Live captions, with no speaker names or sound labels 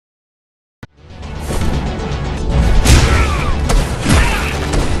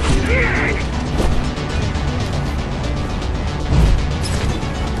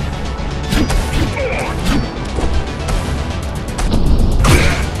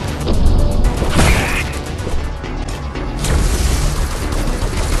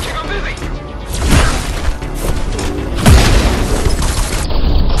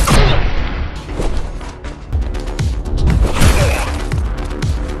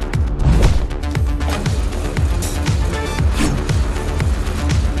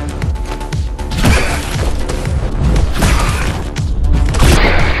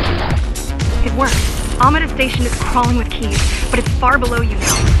station is crawling with keys, but it's far below you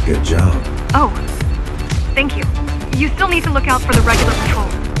now. Good job. Oh, thank you. You still need to look out for the regular patrol.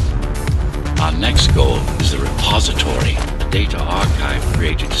 Our next goal is the repository, a data archive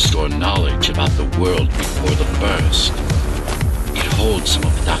created to store knowledge about the world before the burst. It holds some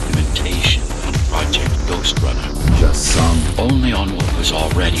of the documentation on Project Ghostrunner. Just some. Only on what was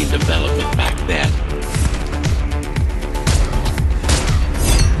already developed back then.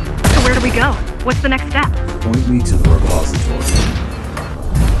 So where do we go? What's the next step? Point me to the repository.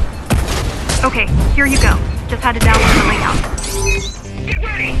 Okay, here you go. Just had to download the layout.